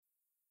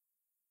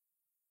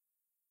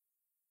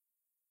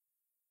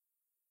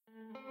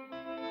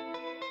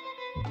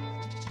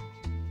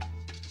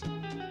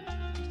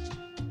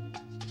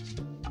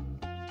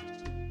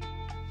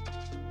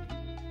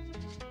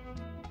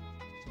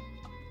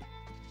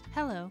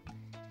Hello,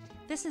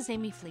 this is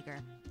Amy Flieger,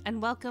 and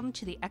welcome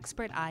to the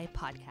Expert Eye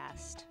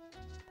podcast.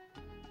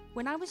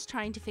 When I was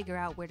trying to figure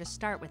out where to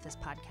start with this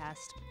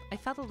podcast, I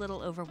felt a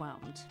little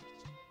overwhelmed.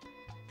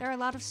 There are a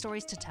lot of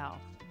stories to tell,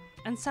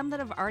 and some that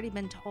have already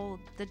been told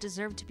that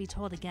deserve to be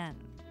told again.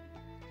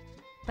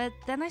 But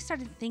then I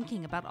started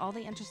thinking about all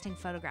the interesting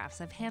photographs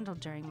I've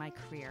handled during my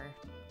career,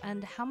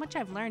 and how much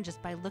I've learned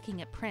just by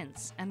looking at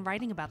prints and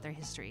writing about their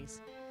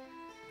histories.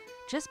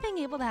 Just being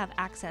able to have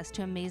access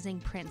to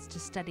amazing prints to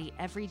study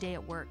every day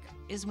at work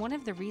is one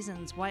of the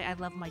reasons why I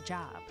love my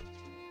job.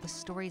 The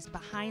stories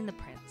behind the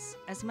prints,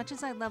 as much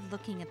as I love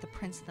looking at the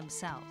prints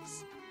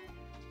themselves.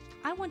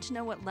 I want to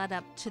know what led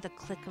up to the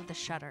click of the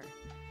shutter.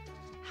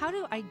 How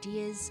do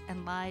ideas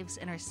and lives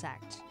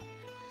intersect?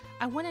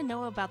 I want to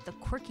know about the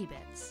quirky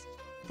bits,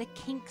 the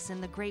kinks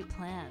in the great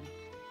plan,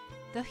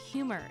 the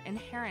humor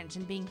inherent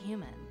in being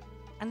human,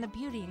 and the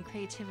beauty and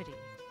creativity.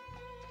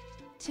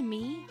 To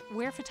me,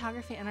 where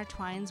photography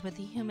intertwines with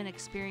the human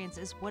experience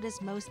is what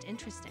is most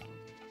interesting.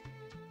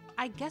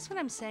 I guess what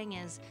I'm saying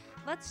is,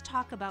 let's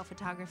talk about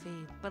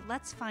photography, but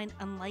let's find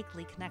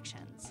unlikely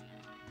connections.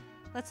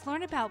 Let's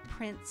learn about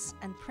prints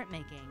and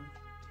printmaking,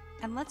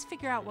 and let's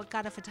figure out what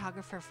got a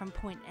photographer from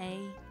point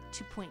A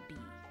to point B.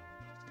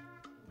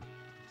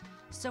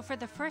 So for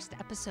the first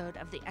episode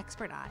of The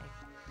Expert Eye,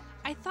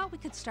 I thought we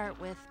could start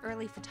with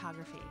early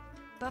photography,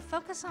 but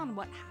focus on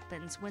what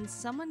happens when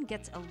someone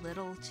gets a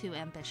little too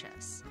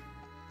ambitious.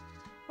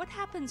 What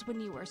happens when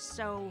you are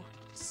so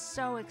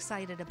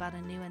excited about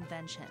a new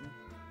invention,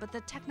 but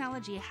the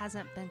technology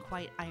hasn't been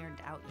quite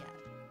ironed out yet?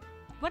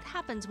 What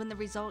happens when the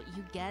result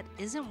you get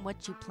isn't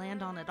what you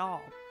planned on at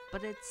all,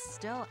 but it's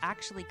still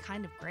actually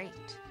kind of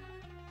great?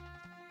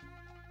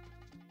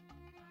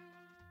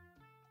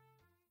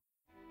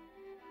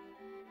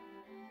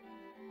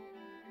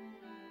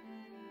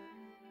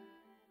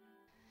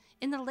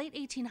 In the late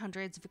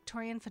 1800s,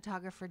 Victorian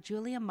photographer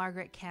Julia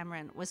Margaret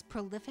Cameron was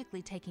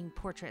prolifically taking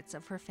portraits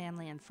of her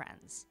family and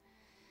friends.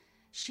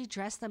 She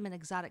dressed them in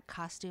exotic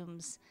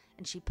costumes,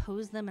 and she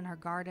posed them in her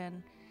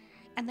garden,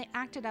 and they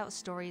acted out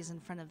stories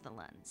in front of the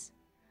lens.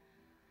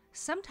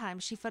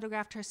 Sometimes she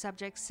photographed her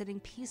subjects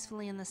sitting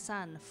peacefully in the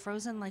sun,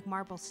 frozen like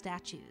marble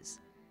statues.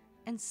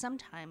 And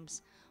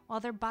sometimes, while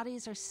their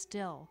bodies are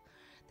still,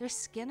 their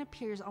skin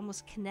appears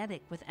almost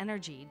kinetic with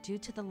energy due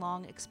to the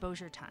long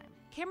exposure time.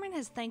 Cameron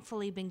has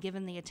thankfully been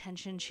given the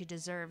attention she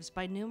deserves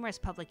by numerous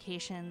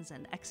publications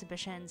and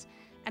exhibitions,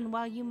 and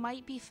while you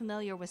might be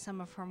familiar with some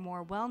of her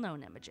more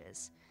well-known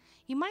images,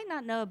 you might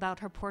not know about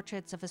her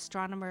portraits of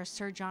astronomer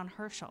Sir John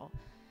Herschel,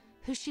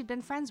 who she'd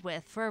been friends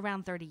with for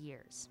around 30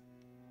 years.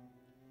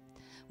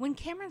 When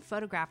Cameron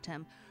photographed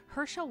him,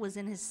 Herschel was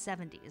in his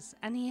 70s,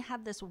 and he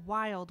had this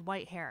wild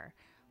white hair,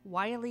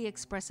 wildly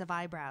expressive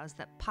eyebrows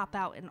that pop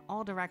out in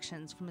all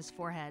directions from his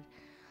forehead,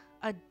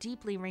 a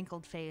deeply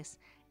wrinkled face,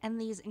 and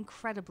these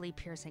incredibly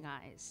piercing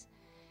eyes.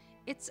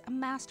 It's a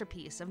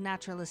masterpiece of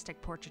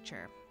naturalistic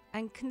portraiture,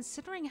 and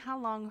considering how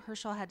long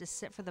Herschel had to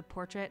sit for the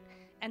portrait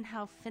and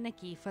how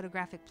finicky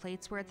photographic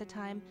plates were at the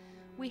time,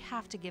 we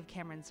have to give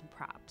Cameron some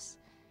props.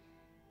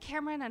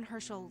 Cameron and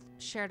Herschel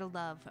shared a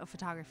love of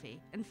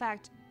photography. In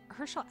fact,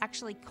 Herschel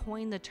actually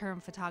coined the term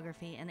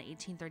photography in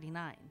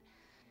 1839.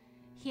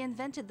 He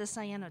invented the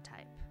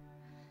cyanotype.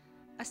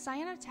 A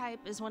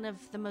cyanotype is one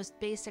of the most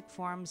basic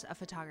forms of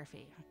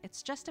photography.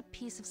 It's just a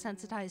piece of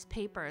sensitized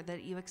paper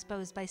that you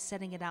expose by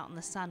setting it out in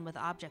the sun with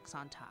objects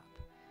on top.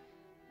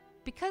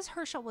 Because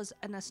Herschel was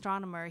an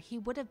astronomer, he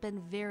would have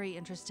been very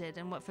interested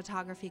in what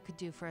photography could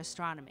do for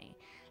astronomy.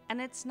 And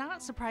it's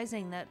not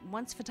surprising that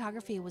once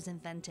photography was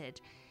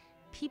invented,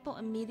 people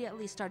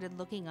immediately started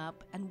looking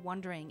up and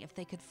wondering if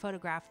they could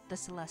photograph the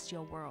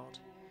celestial world.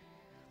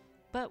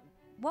 But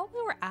what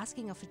we were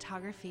asking of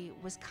photography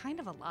was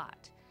kind of a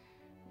lot.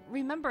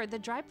 Remember, the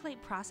dry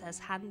plate process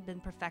hadn't been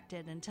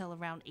perfected until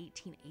around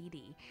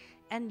 1880,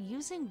 and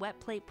using wet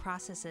plate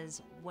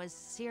processes was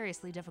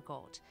seriously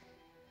difficult.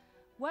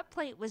 Wet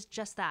plate was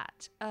just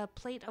that, a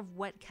plate of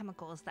wet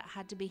chemicals that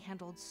had to be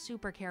handled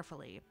super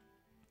carefully.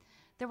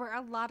 There were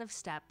a lot of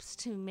steps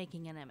to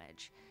making an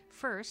image.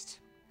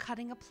 First,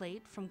 cutting a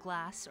plate from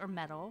glass or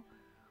metal,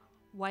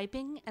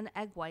 wiping an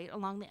egg white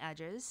along the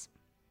edges,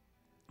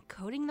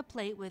 coating the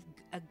plate with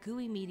a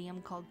gooey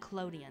medium called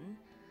collodion,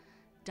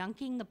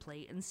 dunking the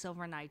plate in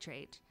silver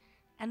nitrate,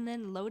 and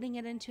then loading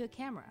it into a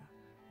camera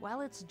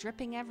while it's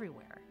dripping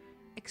everywhere,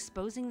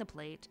 exposing the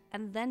plate,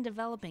 and then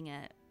developing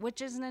it,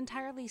 which is an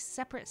entirely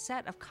separate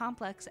set of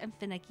complex and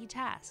finicky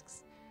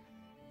tasks.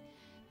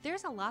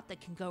 There's a lot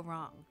that can go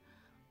wrong.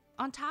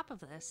 On top of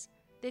this,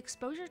 the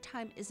exposure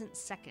time isn't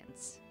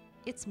seconds,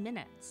 it's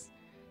minutes.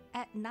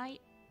 At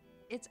night,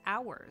 it's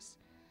hours.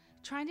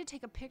 Trying to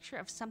take a picture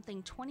of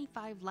something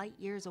 25 light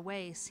years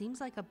away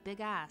seems like a big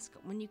ask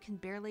when you can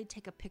barely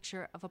take a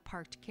picture of a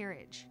parked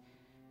carriage.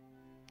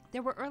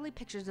 There were early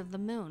pictures of the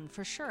moon,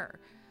 for sure,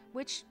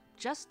 which,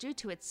 just due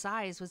to its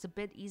size, was a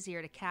bit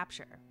easier to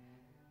capture.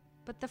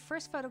 But the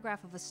first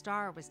photograph of a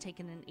star was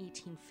taken in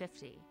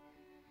 1850.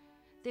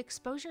 The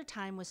exposure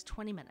time was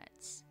 20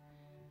 minutes.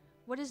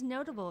 What is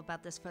notable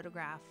about this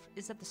photograph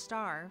is that the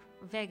star,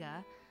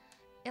 Vega,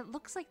 it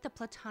looks like the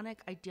platonic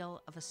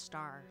ideal of a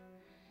star.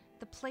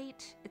 The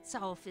plate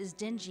itself is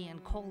dingy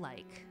and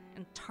coal-like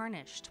and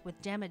tarnished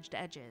with damaged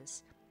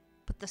edges,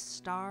 but the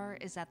star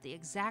is at the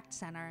exact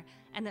center,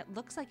 and it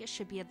looks like it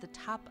should be at the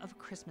top of a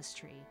Christmas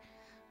tree,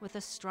 with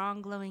a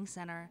strong glowing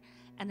center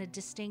and a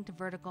distinct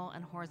vertical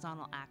and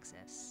horizontal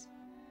axis.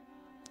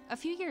 A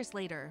few years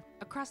later,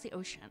 across the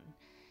ocean,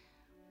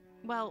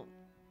 well,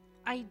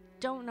 I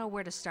don't know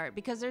where to start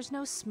because there's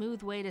no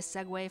smooth way to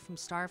segue from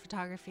star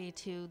photography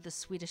to the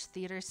Swedish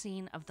theater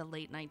scene of the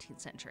late 19th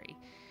century.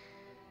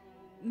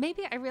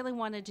 Maybe I really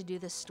wanted to do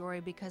this story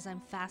because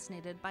I'm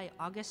fascinated by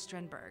August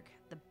Strindberg,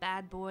 the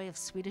bad boy of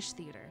Swedish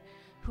theater,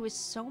 who is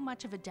so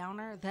much of a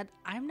downer that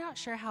I'm not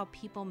sure how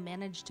people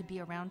manage to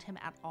be around him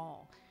at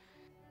all.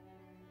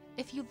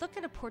 If you look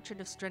at a portrait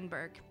of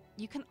Strindberg,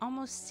 you can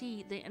almost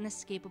see the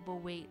inescapable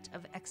weight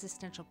of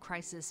existential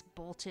crisis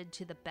bolted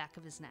to the back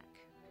of his neck.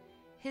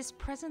 His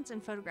presence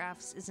in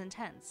photographs is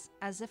intense,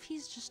 as if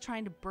he's just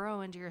trying to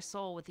burrow into your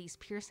soul with these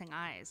piercing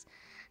eyes,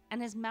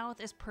 and his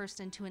mouth is pursed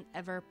into an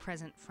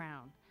ever-present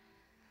frown.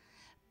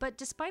 But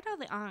despite all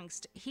the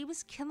angst, he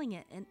was killing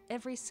it in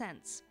every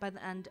sense by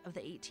the end of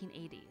the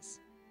 1880s.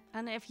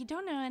 And if you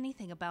don't know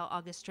anything about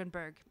August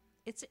Strindberg,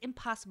 it's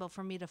impossible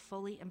for me to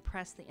fully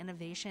impress the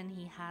innovation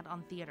he had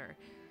on theater.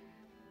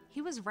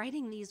 He was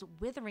writing these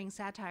withering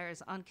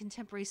satires on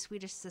contemporary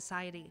Swedish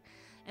society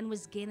and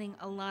was gaining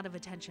a lot of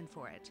attention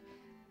for it.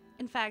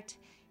 In fact,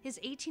 his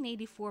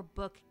 1884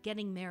 book,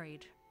 Getting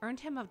Married,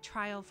 earned him a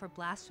trial for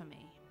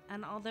blasphemy,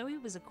 and although he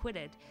was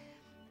acquitted,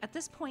 at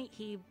this point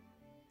he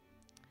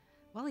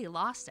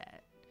lost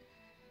it.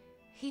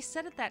 He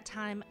said at that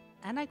time,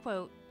 and I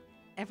quote,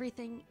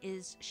 "Everything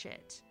is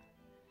shit."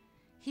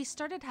 He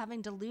started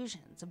having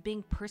delusions of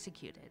being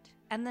persecuted,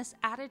 and this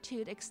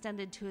attitude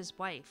extended to his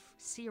wife,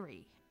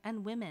 Siri,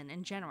 and women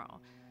in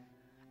general.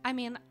 I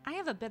mean, I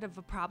have a bit of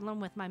a problem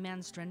with my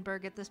man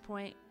Strindberg at this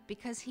point,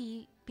 because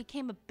he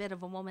became a bit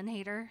of a woman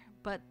hater,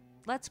 but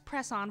let's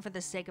press on for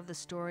the sake of the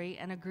story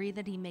and agree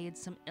that he made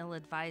some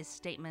ill-advised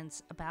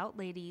statements about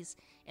ladies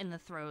in the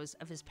throes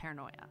of his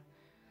paranoia.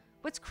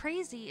 What's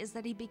crazy is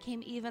that he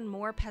became even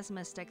more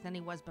pessimistic than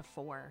he was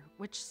before,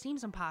 which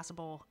seems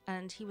impossible,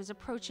 and he was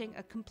approaching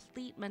a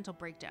complete mental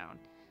breakdown.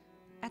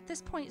 At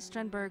this point,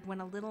 Strindberg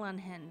went a little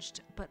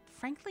unhinged, but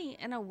frankly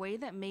in a way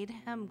that made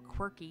him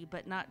quirky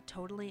but not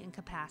totally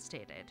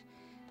incapacitated.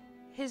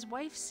 His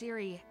wife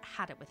Siri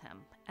had it with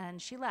him,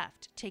 and she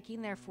left,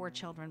 taking their 4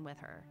 children with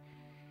her.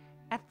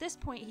 At this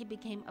point, he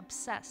became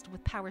obsessed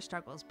with power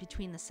struggles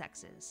between the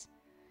sexes.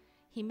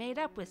 He made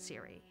up with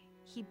Siri.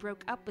 He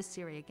broke up with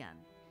Siri again.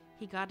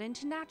 He got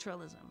into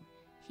naturalism.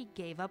 He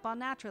gave up on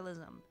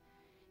naturalism.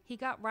 He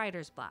got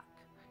writer's block.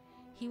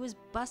 He was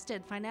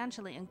busted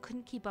financially and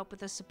couldn't keep up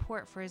with the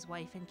support for his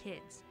wife and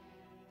kids.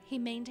 He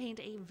maintained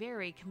a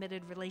very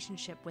committed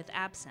relationship with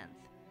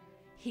absinthe.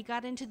 He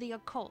got into the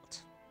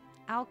occult,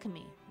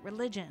 alchemy,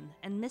 religion,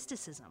 and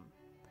mysticism.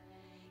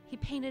 He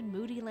painted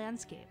moody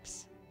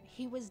landscapes.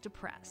 He was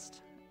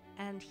depressed,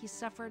 and he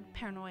suffered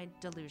paranoid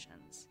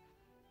delusions.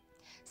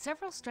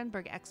 Several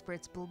Strindberg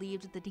experts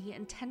believed that he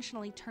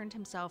intentionally turned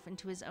himself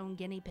into his own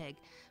guinea pig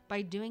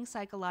by doing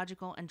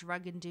psychological and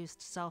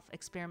drug-induced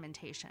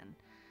self-experimentation.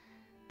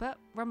 But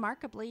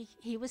remarkably,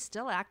 he was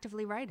still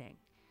actively writing.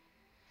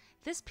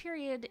 This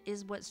period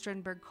is what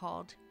Strindberg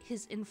called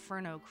his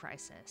Inferno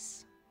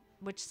crisis,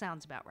 which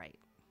sounds about right.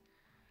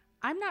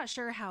 I'm not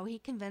sure how he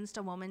convinced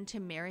a woman to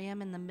marry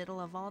him in the middle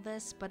of all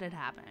this, but it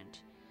happened.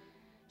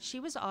 She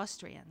was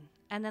Austrian,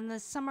 and in the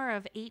summer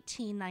of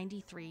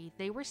 1893,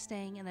 they were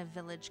staying in a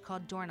village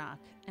called Dornach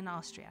in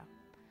Austria.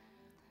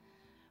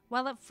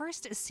 While at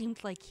first it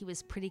seemed like he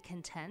was pretty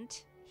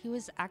content, he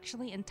was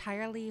actually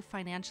entirely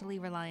financially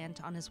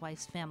reliant on his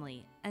wife's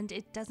family, and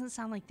it doesn't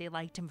sound like they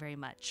liked him very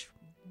much,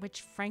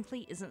 which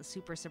frankly isn't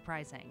super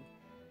surprising.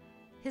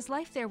 His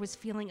life there was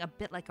feeling a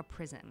bit like a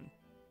prison.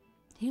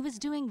 He was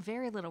doing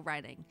very little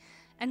writing,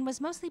 and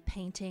was mostly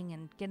painting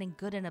and getting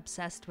good and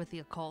obsessed with the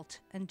occult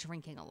and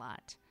drinking a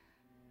lot.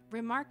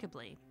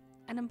 Remarkably,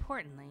 and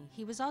importantly,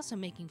 he was also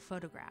making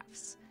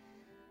photographs.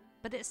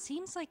 But it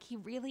seems like he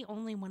really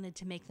only wanted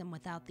to make them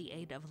without the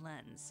aid of a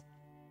lens.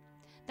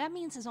 That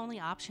means his only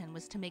option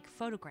was to make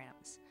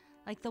photograms,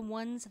 like the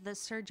ones that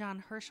Sir John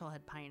Herschel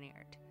had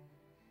pioneered.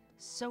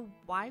 So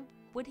why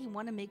would he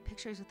want to make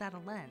pictures without a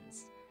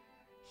lens?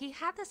 He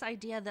had this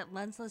idea that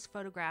lensless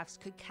photographs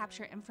could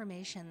capture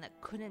information that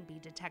couldn't be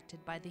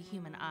detected by the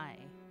human eye.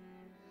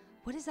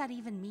 What does that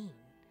even mean?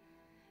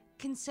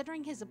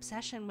 Considering his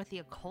obsession with the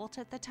occult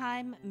at the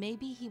time,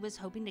 maybe he was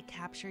hoping to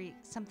capture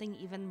something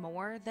even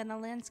more than a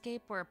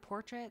landscape or a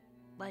portrait?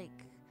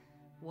 Like,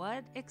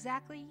 what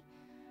exactly?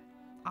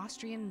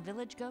 Austrian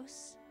village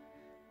ghosts?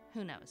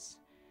 Who knows?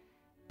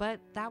 But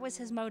that was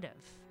his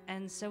motive,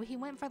 and so he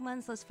went for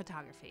lensless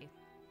photography.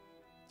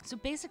 So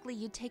basically,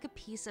 you take a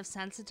piece of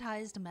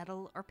sensitized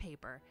metal or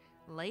paper,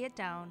 lay it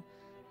down,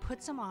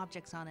 put some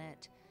objects on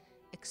it,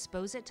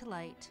 expose it to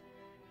light,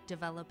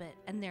 develop it,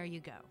 and there you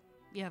go.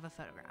 You have a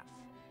photograph.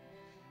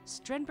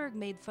 Strindberg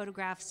made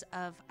photographs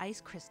of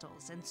ice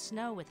crystals and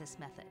snow with this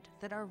method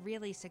that are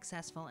really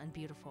successful and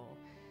beautiful.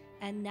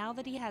 And now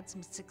that he had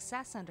some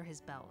success under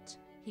his belt,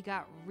 he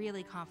got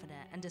really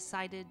confident and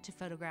decided to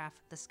photograph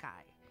the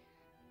sky.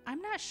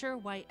 I'm not sure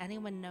why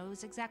anyone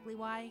knows exactly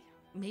why.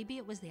 Maybe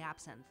it was the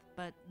absinthe,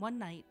 but one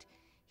night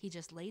he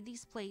just laid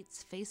these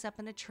plates face up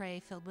in a tray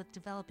filled with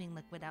developing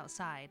liquid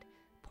outside,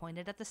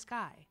 pointed at the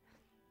sky.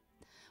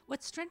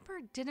 What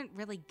Strindberg didn't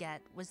really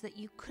get was that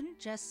you couldn't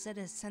just set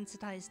a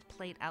sensitized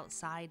plate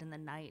outside in the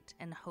night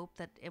and hope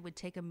that it would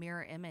take a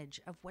mirror image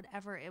of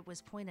whatever it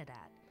was pointed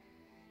at.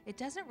 It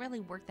doesn't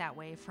really work that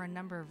way for a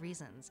number of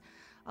reasons,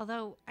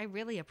 although I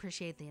really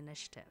appreciate the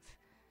initiative.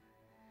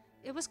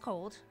 It was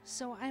cold,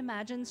 so I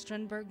imagine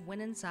Strindberg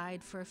went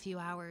inside for a few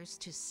hours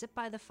to sit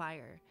by the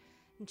fire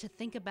and to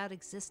think about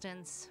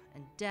existence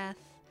and death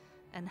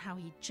and how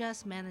he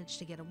just managed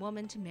to get a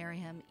woman to marry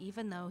him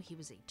even though he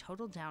was a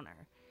total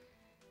downer.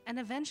 And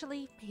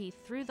eventually, he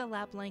threw the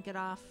lap blanket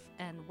off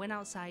and went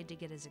outside to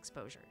get his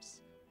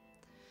exposures.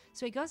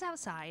 So he goes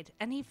outside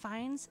and he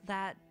finds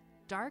that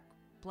dark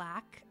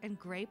black and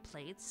gray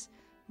plates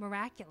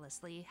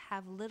miraculously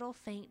have little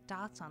faint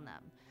dots on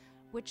them,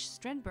 which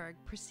Strindberg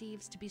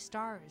perceives to be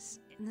stars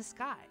in the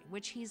sky,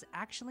 which he's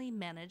actually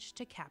managed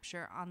to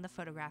capture on the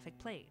photographic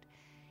plate.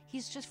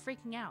 He's just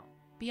freaking out,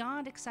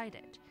 beyond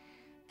excited,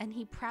 and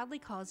he proudly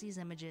calls these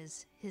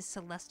images his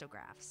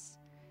celestographs.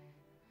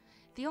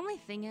 The only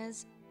thing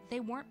is, they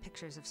weren't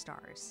pictures of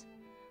stars.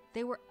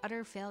 They were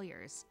utter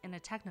failures in a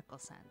technical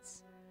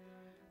sense.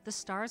 The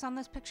stars on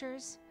those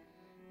pictures,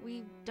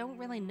 we don't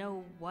really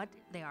know what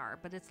they are,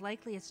 but it's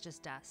likely it's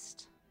just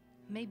dust.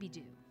 Maybe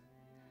dew.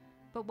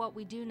 But what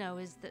we do know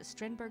is that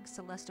Strindberg's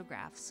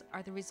celestographs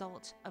are the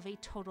result of a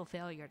total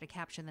failure to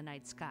capture the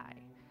night sky.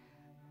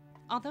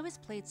 Although his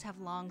plates have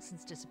long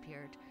since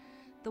disappeared,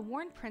 the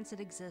worn prints that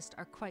exist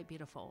are quite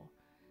beautiful.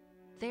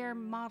 They are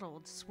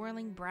mottled,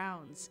 swirling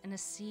browns in a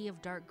sea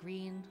of dark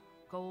green,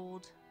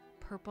 gold,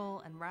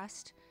 purple, and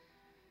rust.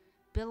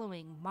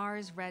 Billowing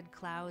Mars-red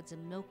clouds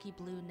and milky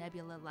blue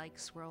nebula-like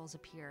swirls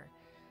appear,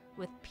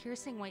 with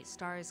piercing white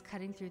stars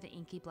cutting through the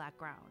inky black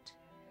ground.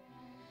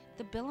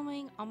 The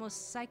billowing,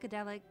 almost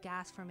psychedelic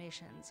gas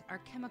formations are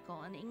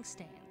chemical and ink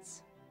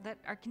stains that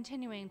are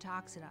continuing to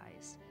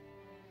oxidize.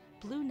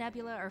 Blue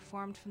nebula are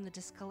formed from the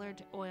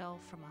discolored oil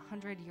from a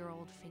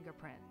 100-year-old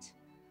fingerprint.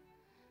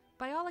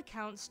 By all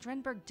accounts,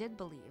 Strindberg did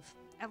believe,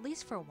 at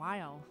least for a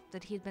while,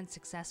 that he had been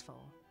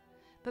successful.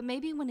 But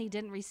maybe when he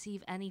didn't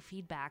receive any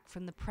feedback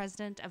from the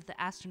president of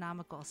the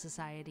Astronomical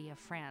Society of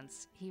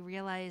France, he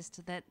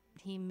realized that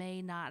he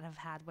may not have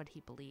had what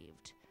he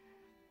believed.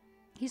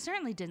 He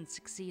certainly didn't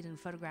succeed in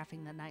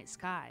photographing the night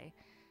sky,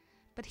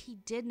 but he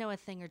did know a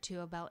thing or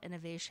two about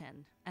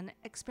innovation and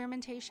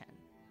experimentation.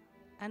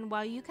 And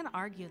while you can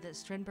argue that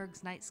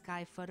Strindberg's night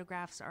sky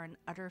photographs are an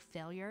utter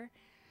failure,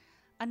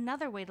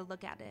 another way to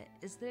look at it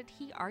is that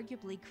he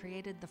arguably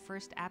created the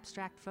first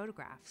abstract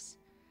photographs.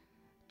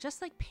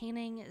 Just like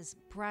painting is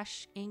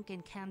brush, ink,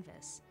 and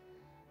canvas,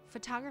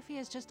 photography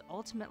is just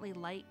ultimately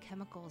light,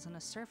 chemicals, and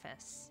a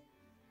surface.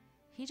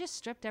 He just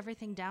stripped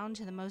everything down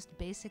to the most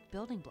basic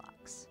building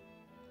blocks.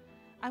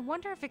 I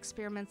wonder if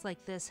experiments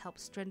like this helped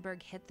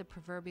Strindberg hit the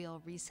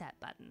proverbial reset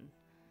button.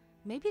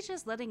 Maybe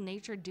just letting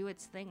nature do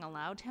its thing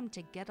allowed him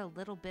to get a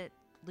little bit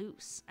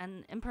loose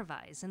and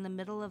improvise in the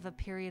middle of a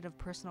period of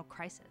personal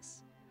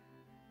crisis.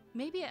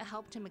 Maybe it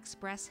helped him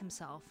express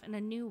himself in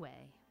a new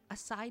way,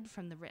 aside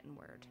from the written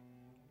word.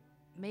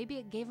 Maybe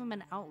it gave him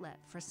an outlet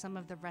for some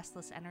of the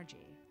restless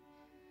energy.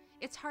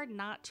 It's hard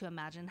not to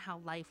imagine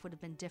how life would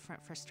have been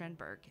different for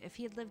Strindberg if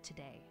he had lived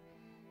today.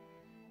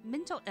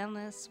 Mental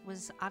illness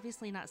was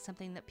obviously not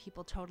something that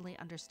people totally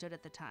understood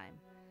at the time.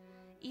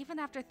 Even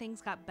after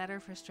things got better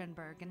for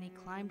Strindberg and he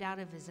climbed out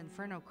of his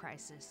Inferno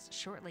crisis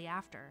shortly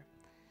after,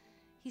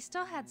 he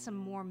still had some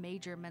more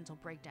major mental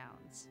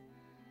breakdowns.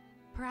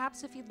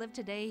 Perhaps if he'd lived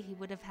today, he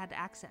would have had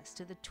access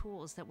to the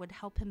tools that would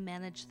help him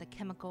manage the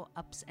chemical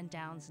ups and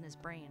downs in his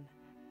brain.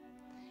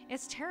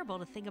 It's terrible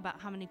to think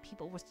about how many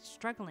people were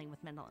struggling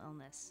with mental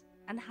illness,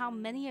 and how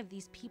many of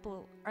these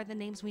people are the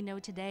names we know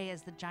today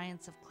as the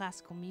giants of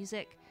classical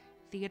music,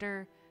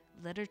 theater,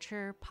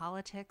 literature,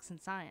 politics,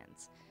 and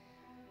science.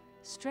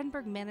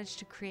 Strindberg managed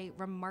to create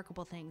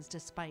remarkable things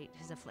despite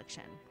his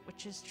affliction,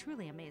 which is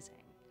truly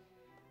amazing.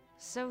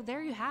 So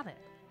there you have it.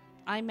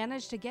 I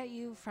managed to get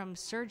you from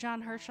Sir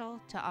John Herschel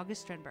to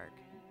August Strindberg.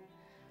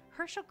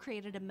 Herschel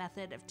created a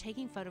method of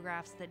taking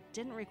photographs that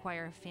didn't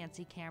require a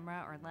fancy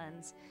camera or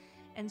lens,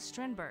 and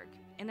Strindberg,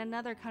 in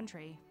another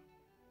country,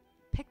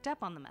 picked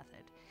up on the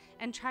method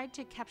and tried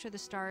to capture the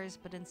stars,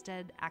 but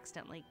instead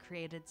accidentally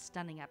created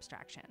stunning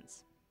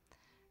abstractions.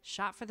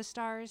 Shot for the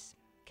stars,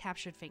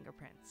 captured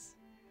fingerprints.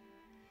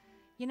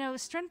 You know,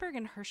 Strindberg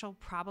and Herschel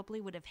probably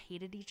would have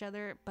hated each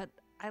other, but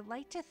I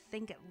like to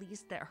think at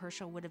least that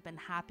Herschel would have been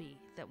happy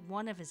that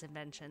one of his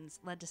inventions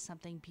led to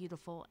something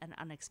beautiful and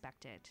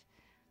unexpected.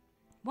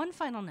 One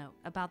final note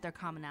about their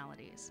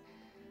commonalities.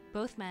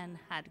 Both men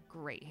had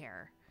great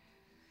hair.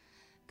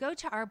 Go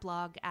to our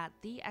blog at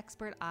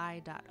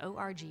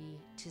theexperteye.org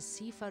to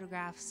see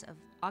photographs of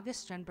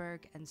August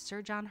Strindberg and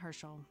Sir John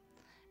Herschel,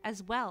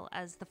 as well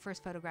as the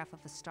first photograph of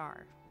a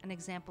star and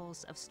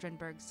examples of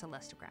Strindberg's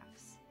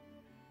celestrographs.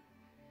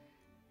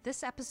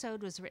 This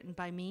episode was written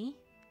by me,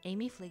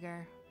 Amy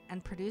Flieger,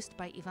 and produced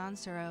by Yvonne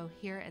Suro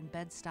here in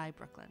Bed-Stuy,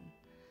 Brooklyn.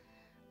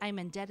 I am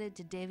indebted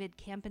to David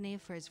Campany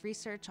for his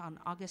research on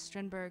August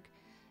Strindberg,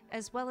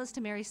 as well as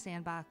to Mary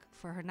Sandbach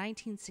for her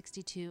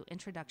 1962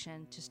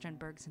 introduction to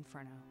Strindberg's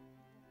Inferno.